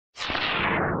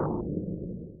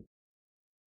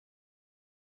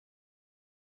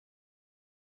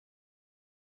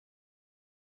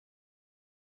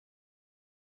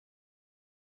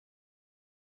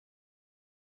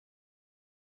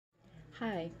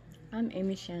Hi, I'm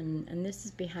Amy Shannon, and this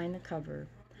is Behind the Cover.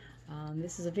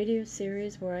 This is a video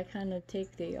series where I kind of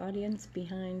take the audience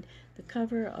behind the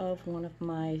cover of one of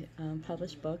my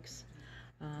published books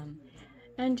um,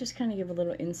 and just kind of give a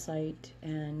little insight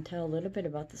and tell a little bit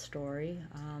about the story,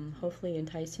 hopefully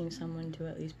enticing someone to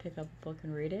at least pick up a book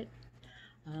and read it.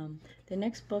 The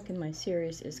next book in my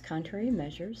series is Contrary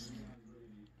Measures.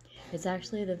 It's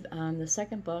actually the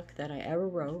second book that I ever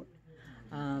wrote.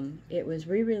 It was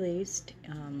re-released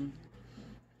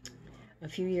a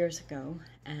few years ago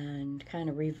and kind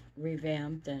of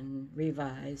revamped and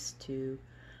revised to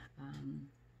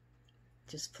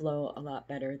just flow a lot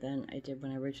better than I did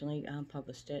when I originally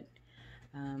published it.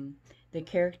 The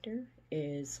character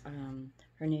is,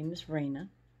 her name is Raina,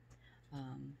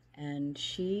 and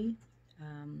she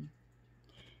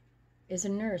is a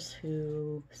nurse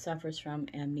who suffers from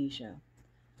amnesia.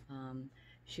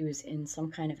 She was in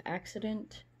some kind of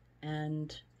accident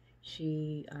and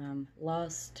she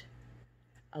lost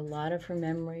a lot of her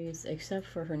memories except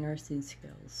for her nursing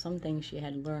skills. Some things she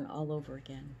had to learn all over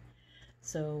again.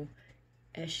 So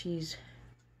as she's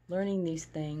learning these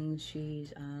things,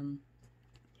 she's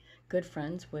good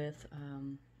friends with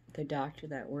the doctor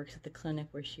that works at the clinic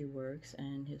where she works,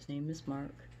 and his name is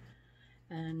Mark.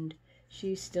 And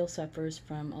she still suffers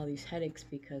from all these headaches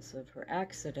because of her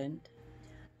accident.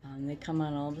 They come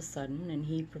on all of a sudden, and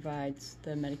he provides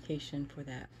the medication for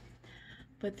that.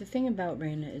 But the thing about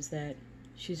Raina is that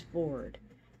she's bored.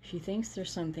 She thinks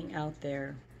there's something out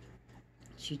there.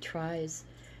 She tries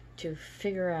to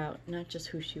figure out not just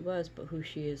who she was, but who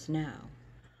she is now.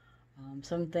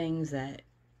 Some things that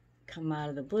come out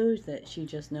of the blues that she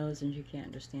just knows and she can't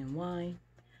understand why.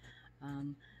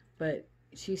 But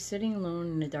she's sitting alone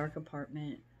in a dark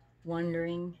apartment,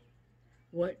 wondering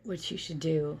what she should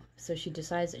do. So she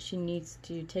decides that she needs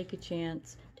to take a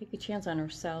chance on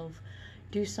herself,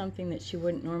 do something that she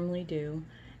wouldn't normally do,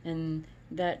 and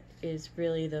that is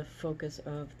really the focus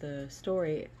of the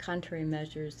story. Contrary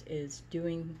Measures is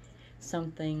doing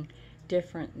something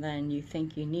different than you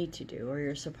think you need to do or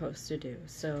you're supposed to do.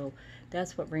 So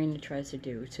that's what Raina tries to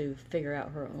do, to figure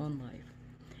out her own life.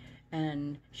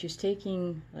 And she's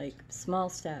taking like small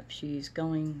steps. She's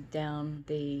going down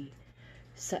the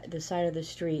side of the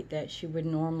street that she would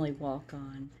normally walk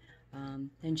on,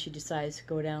 and she decides to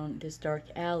go down this dark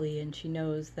alley, and she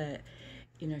knows that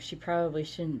she probably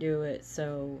shouldn't do it,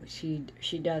 so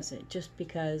she does it just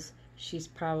because she's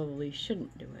probably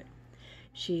shouldn't do it.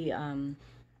 She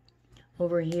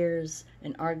overhears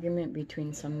an argument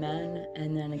between some men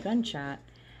and then a gunshot,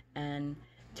 and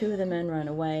two of the men run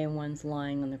away and one's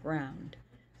lying on the ground.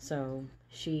 So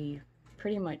she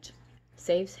pretty much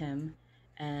saves him,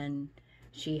 and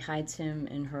she hides him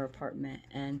in her apartment,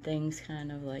 and things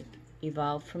kind of like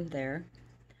evolve from there.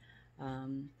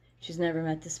 She's never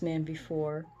met this man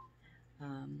before.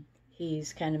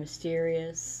 He's kind of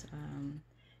mysterious.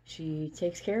 She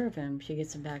takes care of him. She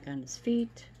gets him back on his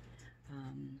feet.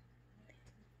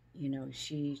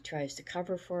 She tries to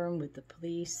cover for him with the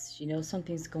police. She knows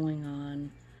something's going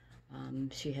on.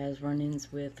 She has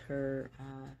run-ins with her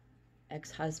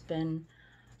ex-husband,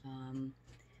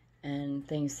 and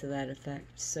things to that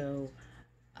effect. So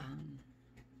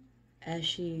as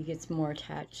she gets more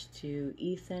attached to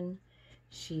Ethan,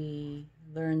 she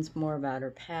learns more about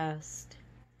her past,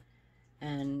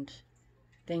 and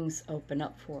things open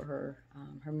up for her.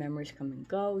 Her memories come and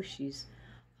go. She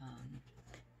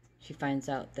finds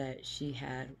out that she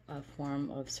had a form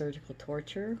of surgical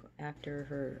torture after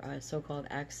her so-called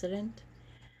accident,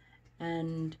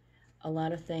 and a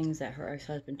lot of things that her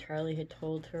ex-husband Charlie had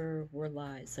told her were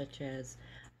lies, such as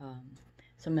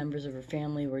some members of her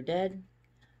family were dead,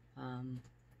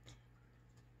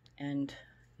 and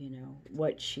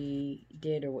what she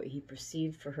did or what he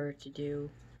perceived for her to do,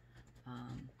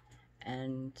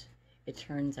 and it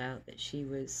turns out that she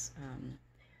was,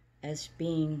 as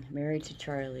being married to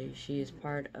Charlie, she is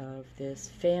part of this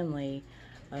family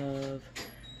of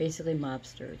basically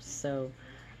mobsters. So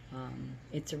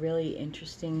it's a really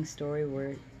interesting story where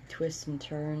it twists and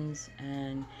turns,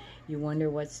 and you wonder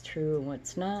what's true and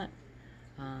what's not.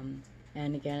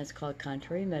 And again, it's called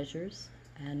Contrary Measures,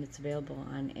 and it's available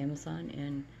on Amazon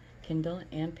in Kindle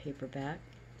and paperback.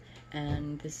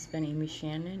 And this has been Amy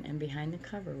Shannon and Behind the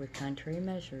Cover with Contrary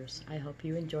Measures. I hope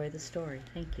you enjoy the story.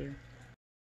 Thank you.